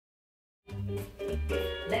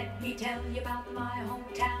me tell you about my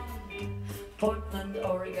hometown, Portland,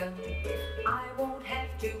 Oregon. I won't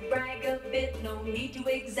have to brag a bit, no need to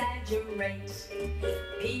exaggerate.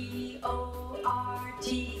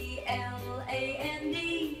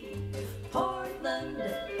 Portland,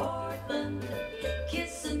 Portland, Portland,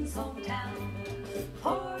 KISN's hometown.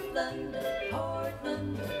 Portland,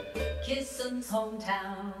 Portland, KISN's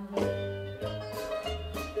hometown.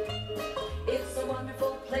 It's a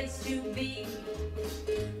wonderful place to be,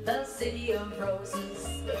 the city of roses.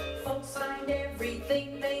 Folks find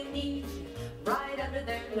everything they need right under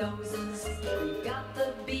their noses. We've got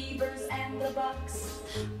the Beavers and the Bucks.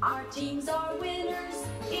 Our teams are winners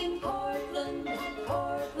in Portland,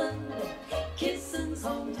 Portland, KISN's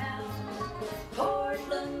hometown.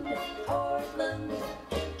 Portland, Portland,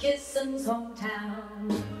 KISN's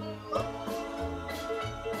hometown.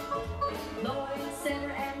 Lloyd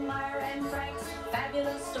Center and Meyer and Frank's,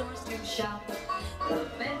 fabulous stores to shop. The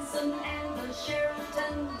Benson and the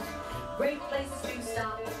Sheraton, great places to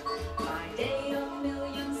stop. By day a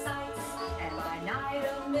million sights, and by night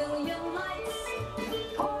a million lights.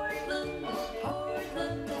 Portland,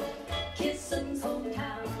 Portland, KISN's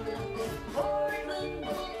hometown. Portland,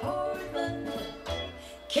 Portland,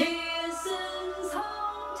 KISN's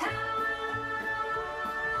hometown.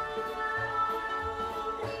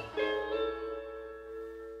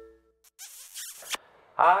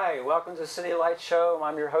 Hi, welcome to the City Lights Show.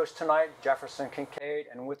 I'm your host tonight, Jefferson Kincaid,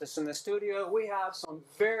 and with us in the studio, we have some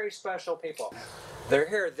very special people. They're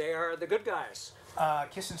here. They are the good guys.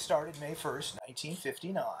 KISN started May 1st,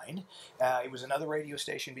 1959. It was another radio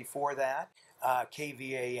station before that,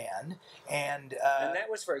 KVAN, and that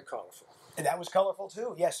was very colorful. And that was colorful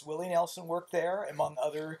too. Yes, Willie Nelson worked there, among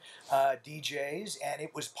other DJs, and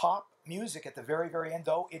it was pop music at the very, very end,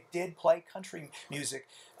 though it did play country music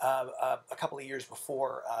a couple of years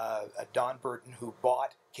before Don Burton, who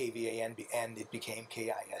bought KVAN, and it became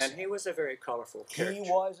KISN. And he was a very colorful character. He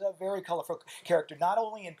was a very colorful character, not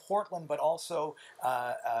only in Portland, but also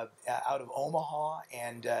out of Omaha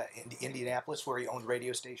and in Indianapolis, where he owned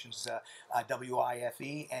radio stations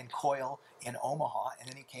WIFE and Coil in Omaha, and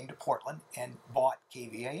then he came to Portland and bought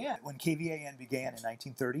KVAN. When KVAN began in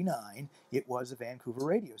 1939, it was a Vancouver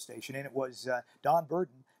radio station, and it was Don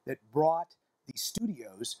Burton that brought the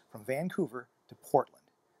studios from Vancouver to Portland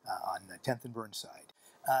on 10th and Burnside.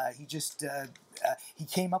 He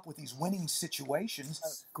came up with these winning situations.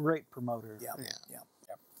 A great promoter. Yeah.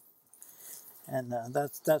 And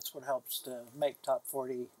that's what helps to make Top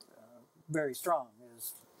 40 very strong,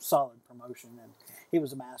 is solid promotion, and he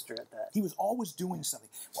was a master at that. He was always doing something.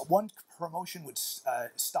 Well, one promotion would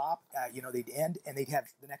stop, they'd end, and they'd have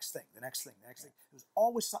the next thing. There was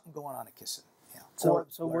always something going on at KISN. Yeah. So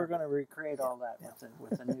we're going to recreate all that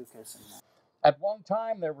with the new KISN. At one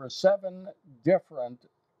time, there were 7 different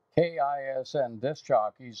KISN disc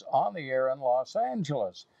jockeys on the air in Los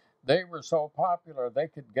Angeles. They were so popular, they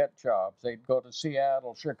could get jobs. They'd go to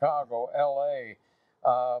Seattle, Chicago, L.A.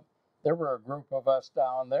 There were a group of us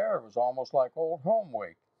down there. It was almost like Old Home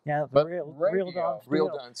Week. Yeah, Real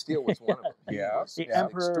Don Steele was one of them. Yeah. The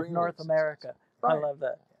Emperor of North America. Right. I love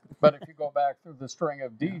that. But if you go back through the string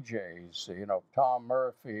of DJs, Tom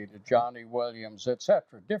Murphy to Johnny Williams,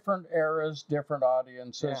 etc., different eras, different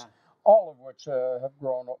audiences, all of which have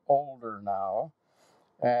grown older now.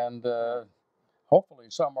 And hopefully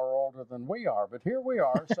some are older than we are. But here we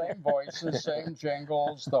are, same voices, same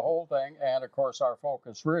jingles, the whole thing. And, of course, our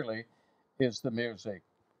focus really is the music.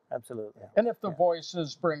 Absolutely. And if the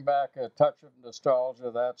voices bring back a touch of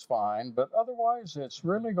nostalgia, that's fine. But otherwise, it's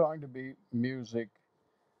really going to be music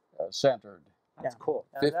centered. That's cool.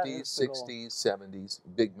 50s, 60s, 70s,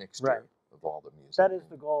 big mixture of all the music. That is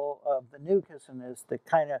the goal of the new KISN, is to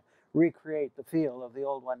kind of recreate the feel of the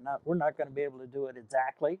old one. We're not going to be able to do it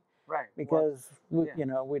exactly, right? Because we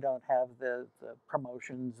don't have the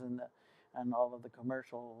promotions and all of the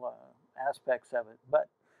commercial aspects of it. But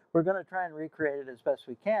we're going to try and recreate it as best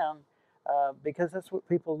we can, because that's what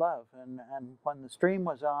people love. And when the stream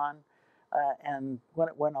was on, and when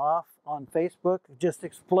it went off on Facebook, it just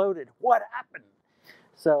exploded. What happened?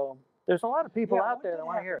 So there's a lot of people out there that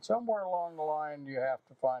want to hear it. Somewhere along the line, you have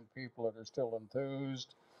to find people that are still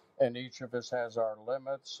enthused, and each of us has our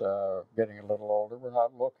limits. Getting a little older, we're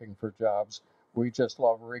not looking for jobs. We just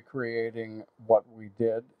love recreating what we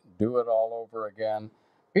did, do it all over again.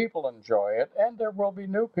 People enjoy it, and there will be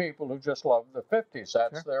new people who just love the 50s.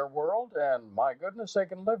 That's their world, and my goodness, they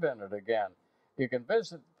can live in it again. You can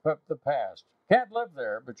visit the past. Can't live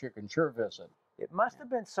there, but you can sure visit. It must have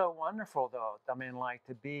been so wonderful, though. I mean, like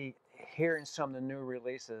to be hearing some of the new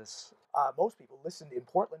releases. Most people listened in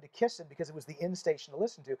Portland to KISN because it was the in station to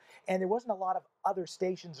listen to, and there wasn't a lot of other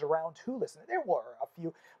stations around to listen. There were a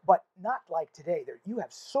few, but not like today. There, you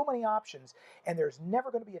have so many options, and there's never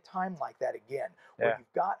going to be a time like that again, where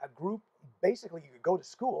you've got a group. Basically, you could go to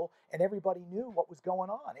school and everybody knew what was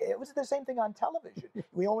going on. It was the same thing on television.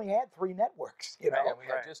 We only had 3 networks, you know. Right, and we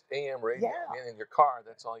had just AM radio. Yeah. And in your car,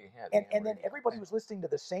 that's all you had. And then everybody was listening to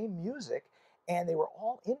the same music, and they were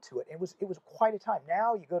all into it. It was quite a time.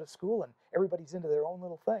 Now you go to school and everybody's into their own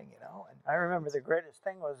little thing, you know. And I remember the greatest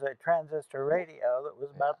thing was a transistor radio that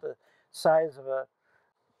was about the size of a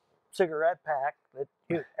cigarette pack that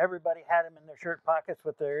everybody had them in their shirt pockets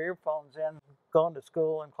with their earphones in, going to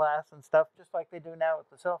school and class and stuff, just like they do now with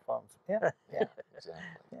the cell phones. Yeah, yeah, Exactly.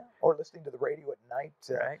 yeah. Or listening to the radio at night,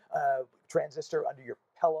 Right. Transistor under your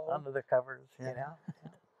pillow, Under the covers. you know.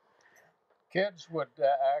 Kids would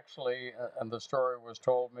actually, and the story was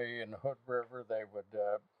told me in Hood River, they would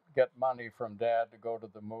get money from Dad to go to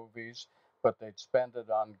the movies, but they'd spend it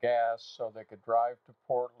on gas so they could drive to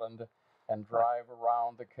Portland and drive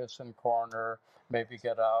around the KISN corner, maybe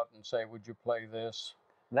get out and say, would you play this?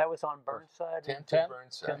 That was on Burnside. 10 10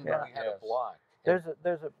 Burnside. yeah. We had a block. There's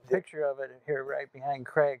a picture of it here right behind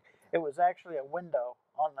Craig. It was actually a window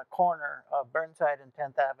on the corner of Burnside and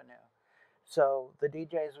 10th Avenue. So the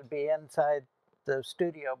DJs would be inside the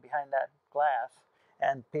studio behind that glass,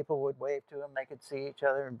 and people would wave to them. They could see each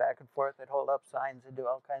other and back and forth. They'd hold up signs and do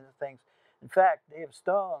all kinds of things. In fact, Dave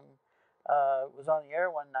Stone was on the air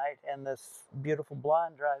one night, and this beautiful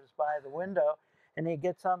blonde drives by the window, and he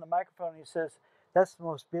gets on the microphone and he says, "That's the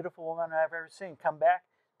most beautiful woman I've ever seen. Come back."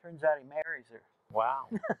 Turns out he marries her. Wow.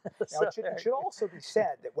 Now, it should also be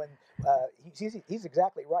said that when he's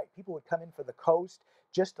exactly right. People would come in from the coast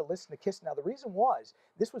just to listen to KISS. Now, the reason was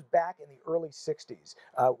this was back in the early '60s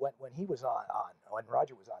when he was when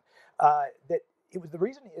Roger was on. That it was the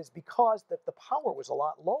reason is because that the power was a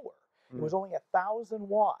lot lower. It was only 1,000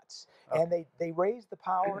 watts, and they raised the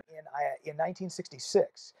power in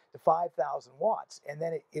 1966 to 5,000 watts, and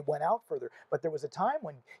then it went out further. But there was a time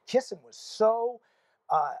when KISN was so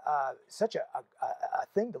such a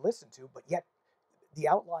thing to listen to, but yet the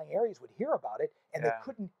outlying areas would hear about it, and they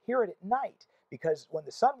couldn't hear it at night because when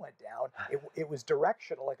the sun went down, it was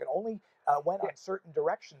directional. Like it only went on certain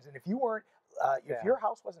directions, and if you weren't, if your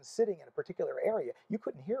house wasn't sitting in a particular area, you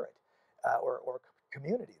couldn't hear it, or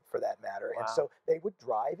community for that matter. Wow. And so they would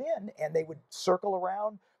drive in and they would circle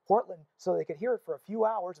around Portland so they could hear it for a few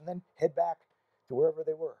hours and then head back to wherever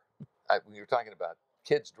they were. When you were talking about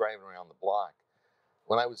kids driving around the block,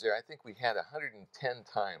 when I was there, I think we had 110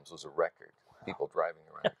 times was a record. People driving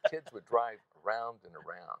around. Kids would drive around and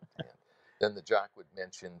around. And then the jock would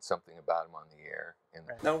mention something about him on the air. And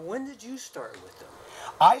Now, when did you start with them?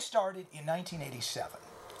 I started in 1987.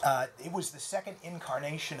 It was the second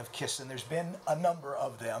incarnation of KISN. There's been a number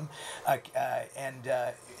of them. And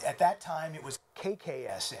at that time, it was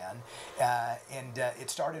KKSN. And it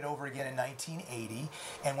started over again in 1980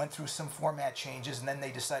 and went through some format changes. And then they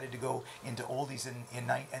decided to go into oldies in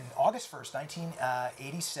August 1st,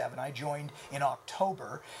 1987. I joined in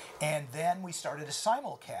October. And then we started a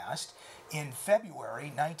simulcast in February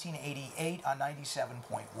 1988 on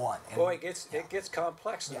 97.1. Boy, it gets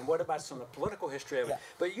complex. And what about some of the political history of it? Yeah.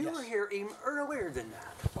 But you were here even earlier than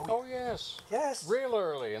that. Oh, yes. Yes. Real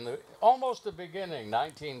early, almost the beginning,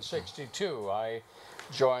 1962, I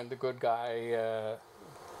joined the Good Guy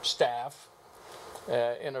staff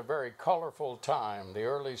in a very colorful time, the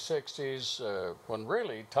early 60s, when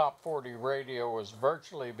really top 40 radio was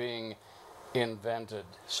virtually being invented.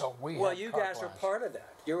 So Well, you guys were part of that.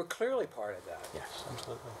 You were clearly part of that. Yes,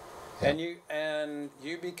 absolutely. And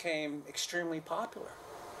you became extremely popular.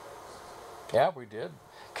 Yeah, we did.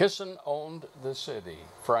 KISN owned the city,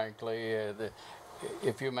 frankly.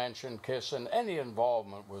 If you mentioned KISN, any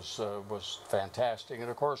involvement was fantastic. And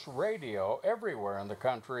of course, radio everywhere in the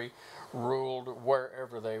country ruled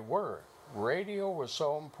wherever they were. Radio was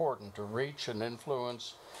so important to reach and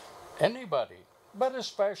influence anybody, but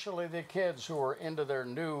especially the kids who were into their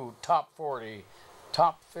new top 40,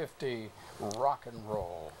 top 50 rock and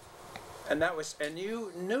roll. And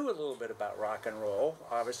you knew a little bit about rock and roll,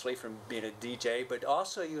 obviously from being a DJ, but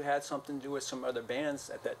also you had something to do with some other bands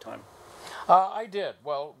at that time. I did.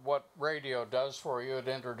 Well, what radio does for you, it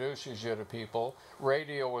introduces you to people.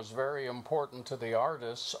 Radio was very important to the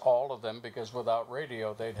artists, all of them, because without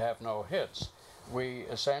radio, they'd have no hits. We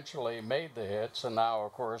essentially made the hits, and now,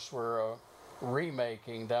 of course, we're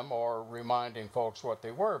remaking them or reminding folks what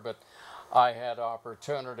they were. But I had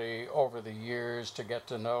opportunity over the years to get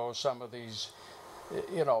to know some of these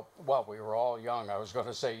you know, well, we were all young. I was going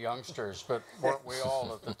to say youngsters, but weren't we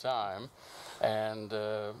all at the time? And,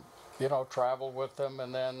 you know, traveled with them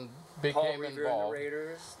and then became involved.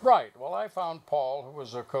 Right. Well, I found Paul, who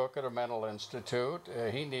was a cook at a mental institute.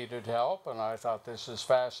 He needed help, and I thought, this is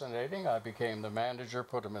fascinating. I became the manager,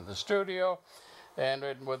 put him in the studio, and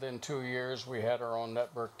within 2 years, we had our own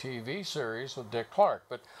network TV series with Dick Clark.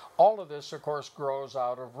 But all of this, of course, grows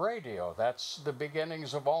out of radio. That's the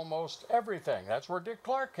beginnings of almost everything. That's where Dick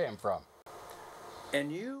Clark came from.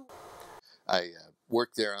 And you? I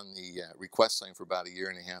worked there on the request line for about a year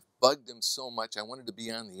and a half. Bugged him so much, I wanted to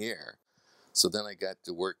be on the air. So then I got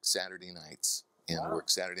to work Saturday nights. And worked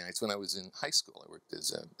Saturday nights when I was in high school. I worked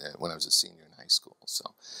as when I was a senior in high school. So,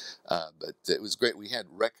 but it was great. We had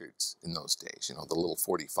records in those days. You know, the little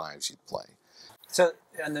 45s you'd play. So,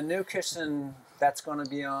 and the new KISN, that's going to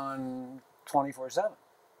be on 24/7. Yep.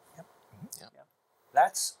 Yeah. Yep.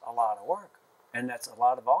 That's a lot of work, and that's a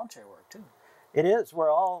lot of volunteer work too. It is.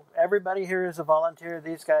 Everybody here is a volunteer.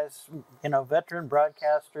 These guys, you know, veteran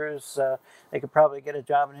broadcasters, they could probably get a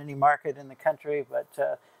job in any market in the country,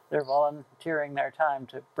 but they're volunteering their time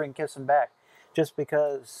to bring KISN back, just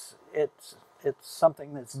because it's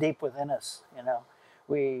something that's deep within us. You know,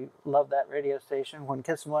 we love that radio station. When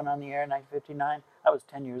KISN went on the air in 1959, I was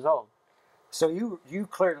 10 years old. So you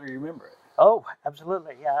clearly remember it. Oh,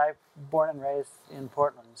 absolutely. Yeah, I was born and raised in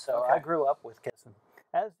Portland, so Okay. I grew up with KISN,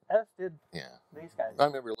 as did these guys. I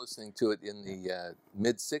remember listening to it in the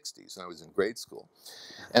mid-'60s when I was in grade school.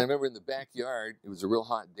 And I remember in the backyard, it was a real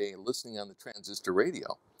hot day, listening on the transistor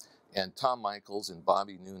radio. And Tom Michaels and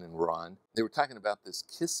Bobby Noon and Ron, they were talking about this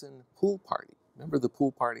KISN pool party. Remember the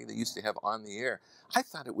pool party they used to have on the air? I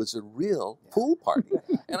thought it was a real pool party.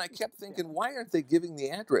 And I kept thinking, why aren't they giving the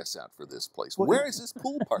address out for this place? Well, Where is this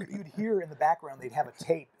pool party? You'd hear in the background, they'd have a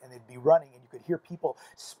tape and they'd be running, and you could hear people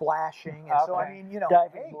splashing. And so, I mean, you know,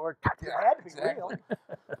 diving board. it had to be real. I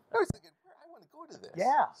was thinking, I want to go to this.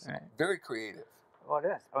 Yeah. Right. Very creative. Well, it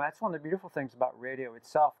is. Well, that's one of the beautiful things about radio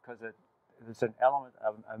itself, because there's an element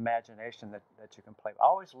of imagination that you can play. I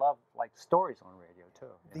always love like stories on radio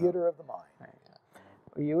too. Theater of the mind. Right.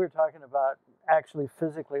 You were talking about actually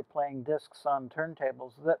physically playing discs on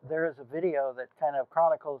turntables. There is a video that kind of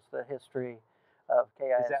chronicles the history of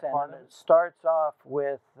KISN. Is that part of it? It starts off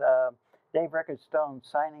with Dave Recordstone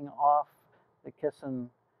signing off the KISN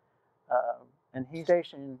and he's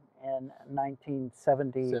stationed in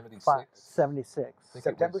 1975, 76.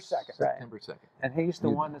 September 2nd. Right. September 2nd. And he's the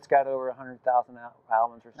one that's got over 100,000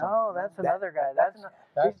 albums or something. No, that's another guy. That's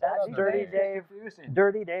Dirty Dave. Confusing.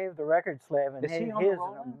 Dirty Dave, the record slave, and Is he he on the is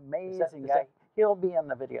roll an now? amazing guy. He'll be in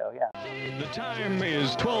the video, yeah. The time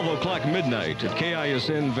is 12 o'clock midnight at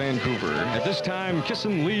KISN Vancouver. At this time,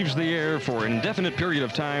 KISN leaves the air for an indefinite period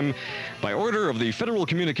of time by order of the Federal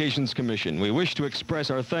Communications Commission. We wish to express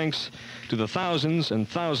our thanks to the thousands and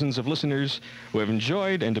thousands of listeners who have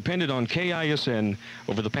enjoyed and depended on KISN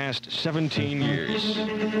over the past 17 years.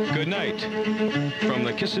 Good night from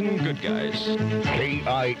the KISN Good Guys.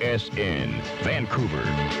 KISN Vancouver.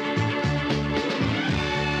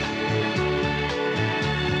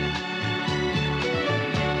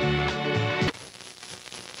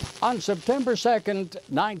 On September 2nd,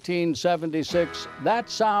 1976,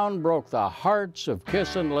 that sound broke the hearts of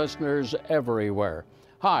KISN listeners everywhere.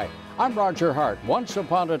 Hi, I'm Roger Hart, once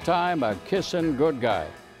upon a time a KISN good guy.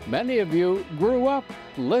 Many of you grew up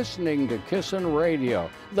listening to KISN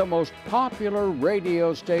Radio, the most popular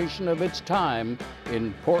radio station of its time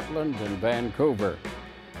in Portland and Vancouver.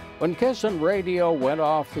 When KISN Radio went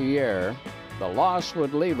off the air, the loss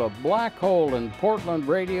would leave a black hole in Portland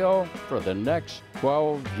radio for the next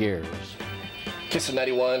 12 years. KISN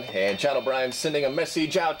 91 and John O'Brien sending a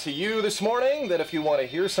message out to you this morning that if you want to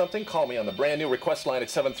hear something, call me on the brand new request line at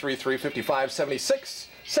 733-5576,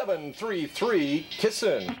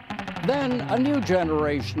 733-KISN. Then a new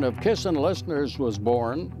generation of KISN listeners was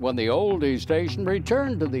born when the oldie station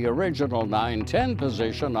returned to the original 910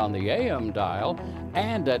 position on the AM dial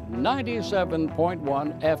and at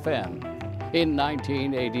 97.1 FM. In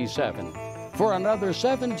 1987. For another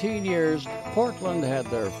 17 years, Portland had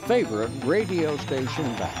their favorite radio station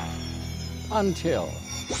back. Until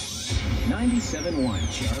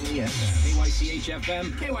 97.1 Charlie FM, KYCH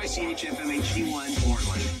FM, KYCH FM HD1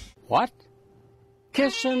 Portland. What?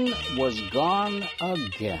 KISN was gone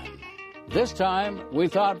again. This time, we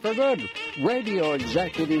thought for good. Radio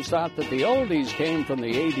executives thought that the oldies came from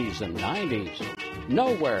the 80s and 90s.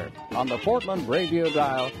 Nowhere on the Portland radio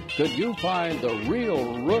dial could you find the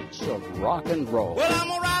real roots of rock and roll. Well, I'm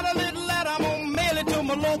gonna write a little letter, I'm gonna mail it to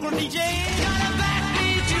my local DJ. Got a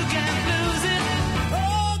backbeat, you can't lose it.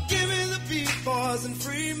 Oh, give me the beat, boys, and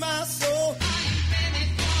free my soul.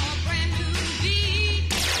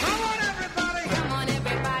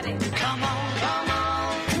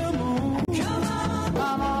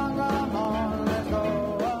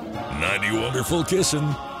 90 Wonderful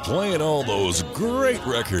Kissin', playing all those great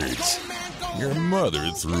records your mother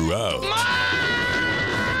threw out.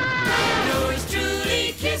 Yours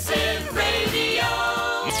truly, KISN Radio.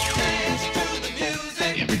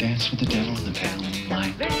 You ever dance with the devil in the pantomime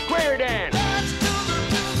line? The square dance.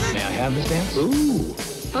 May I have this dance? Ooh,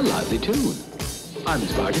 a lively tune. I'm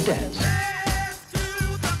inspired to dance.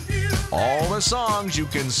 All the songs you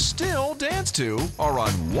can still dance to are on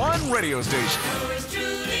one radio station. Yours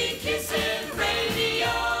truly, KISN Radio.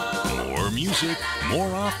 More music,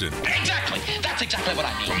 more often. Exactly. That's exactly what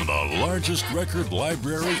I mean. From the largest record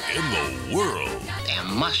library in the world. There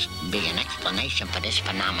must be an explanation for this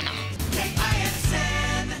phenomenon.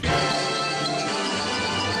 KISN.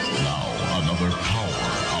 Now another power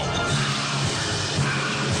hour.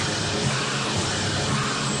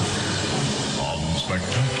 On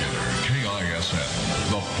spectacular KISN,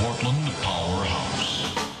 the Portland Powerhouse.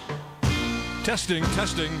 Testing.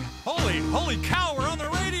 Holy cow, we're on the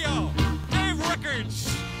radio! Dave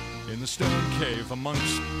Records! In the Stone Cave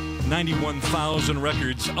amongst 91,000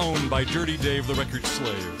 records owned by Dirty Dave the Record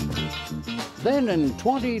Slave. Then in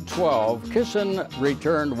 2012, KISN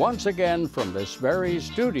returned once again from this very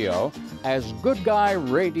studio as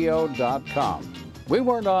GoodGuyRadio.com. We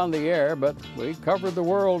weren't on the air, but we covered the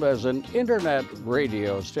world as an internet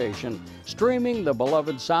radio station, streaming the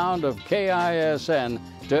beloved sound of KISN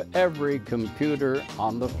to every computer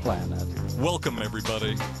on the planet. Welcome,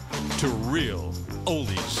 everybody, to Real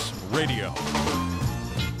Oldies Radio.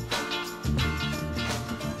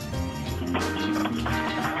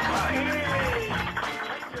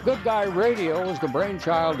 Good Guy Radio was the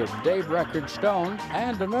brainchild of Dave Record Stone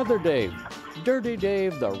and another Dave, Dirty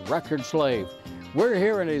Dave the Record Slave. We're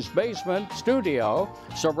here in his basement studio,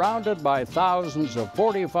 surrounded by thousands of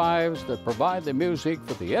 45s that provide the music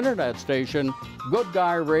for the internet station,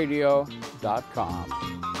 GoodGuyRadio.com.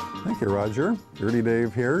 Thank you, Roger. Dirty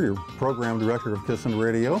Dave here, your program director of KISN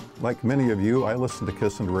Radio. Like many of you, I listened to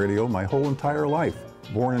KISN Radio my whole entire life.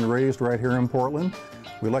 Born and raised right here in Portland.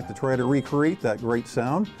 We like to try to recreate that great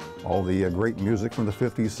sound, all the great music from the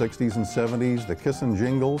 50s, 60s, and 70s, the KISN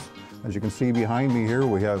jingles. As you can see behind me here,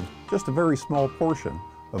 we have just a very small portion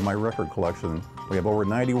of my record collection. We have over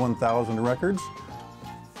 91,000 records.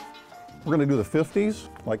 We're going to do the 50s,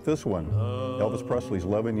 like this one, Elvis Presley's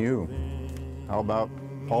Lovin' You. How about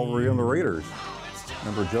Paul Maria and the Raiders?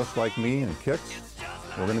 Remember Just Like Me and Kicks?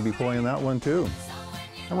 We're going to be playing that one too.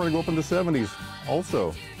 And we're going to go up in the 70s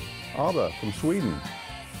also. ABBA from Sweden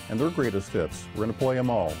and their greatest hits. We're going to play them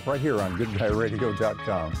all right here on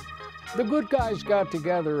GoodGuyRadio.com. The Good Guys got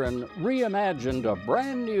together and reimagined a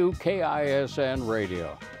brand new KISN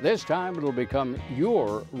radio. This time it'll become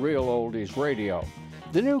your Real Oldies radio.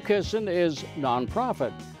 The new KISN is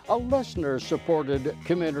nonprofit, a listener-supported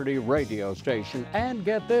community radio station. And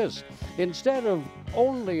get this, instead of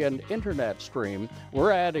only an internet stream,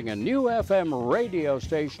 we're adding a new FM radio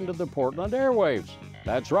station to the Portland airwaves.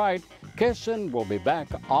 That's right, KISN will be back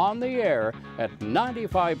on the air at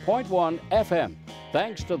 95.1 FM,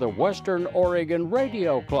 thanks to the Western Oregon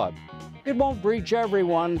Radio Club. It won't reach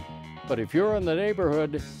everyone, but if you're in the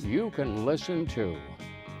neighborhood, you can listen too.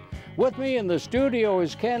 With me in the studio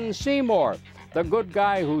is Ken Seymour, the good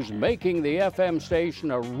guy who's making the FM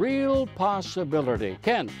station a real possibility.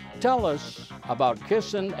 Ken, tell us about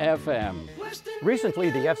KISN FM. Recently,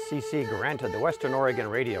 the FCC granted the Western Oregon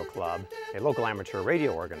Radio Club, a local amateur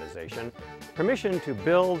radio organization, permission to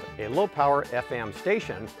build a low-power FM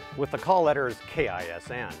station with the call letters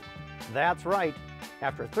KISN. That's right.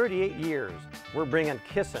 After 38 years, we're bringing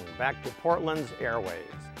KISN back to Portland's airwaves.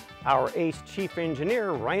 Our ace chief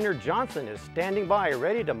engineer, Rainer Johnson, is standing by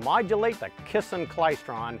ready to modulate the KISN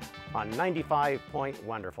Klystron on 95.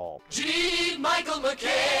 Wonderful. G. Michael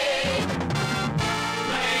McKay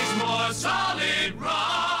plays more solid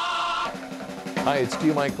rock. Hi, it's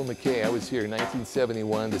G. Michael McKay. I was here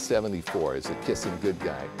 1971 to 74 as a KISN Good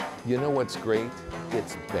Guy. You know what's great?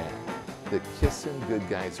 It's back. The KISN Good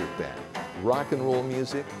Guys are back. Rock and roll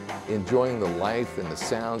music, enjoying the life and the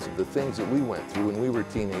sounds of the things that we went through when we were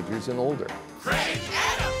teenagers and older. Craig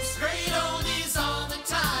Adams, great oldies all the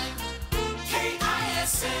time.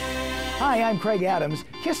 KISN. Hi, I'm Craig Adams,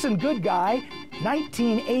 KISN Good Guy,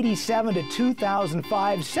 1987 to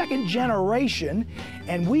 2005, second generation,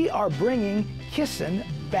 and we are bringing KISN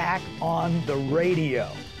back on the radio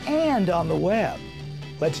and on the web.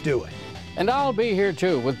 Let's do it. And I'll be here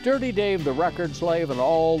too with Dirty Dave the Record Slave and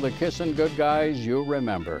all the KISN Good Guys you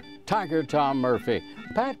remember. Tiger Tom Murphy,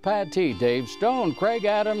 Pat T, Dave Stone, Craig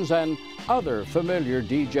Adams, and other familiar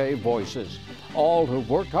DJ voices, all who've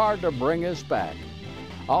worked hard to bring us back.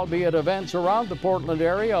 I'll be at events around the Portland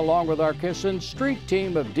area along with our KISN street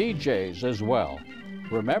team of DJs as well.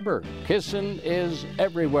 Remember, KISN is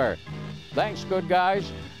everywhere. Thanks, good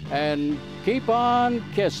guys, and keep on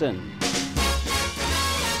kissing.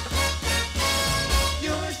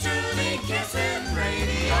 Yours truly, KISN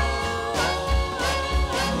Radio.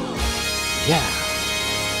 Yeah.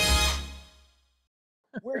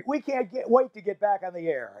 We can't wait to get back on the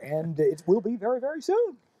air, and it will be very, very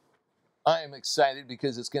soon. I am excited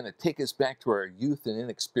because it's going to take us back to our youth and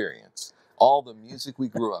inexperience, all the music we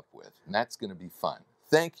grew up with, and that's going to be fun.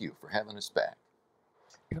 Thank you for having us back.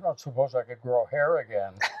 You don't suppose I could grow hair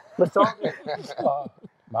again? Let's all do.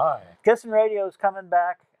 My. KISN Radio is coming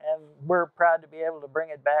back, and we're proud to be able to bring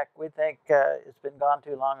it back. We think it's been gone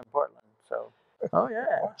too long in Portland, so. Oh,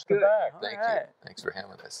 yeah. Watch the back. Thank you. Thanks for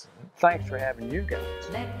having us. Thanks for having you guys.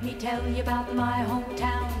 Let me tell you about my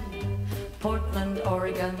hometown, Portland,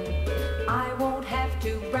 Oregon. I won't have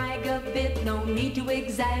to brag a bit, no need to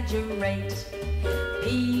exaggerate.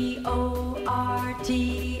 P-O-R-T-L-A-N-D,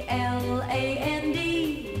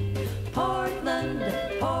 Portland,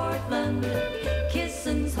 Portland,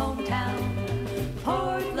 KISN's hometown.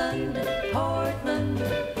 Portland, Portland,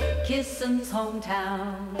 KISN's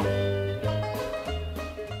hometown.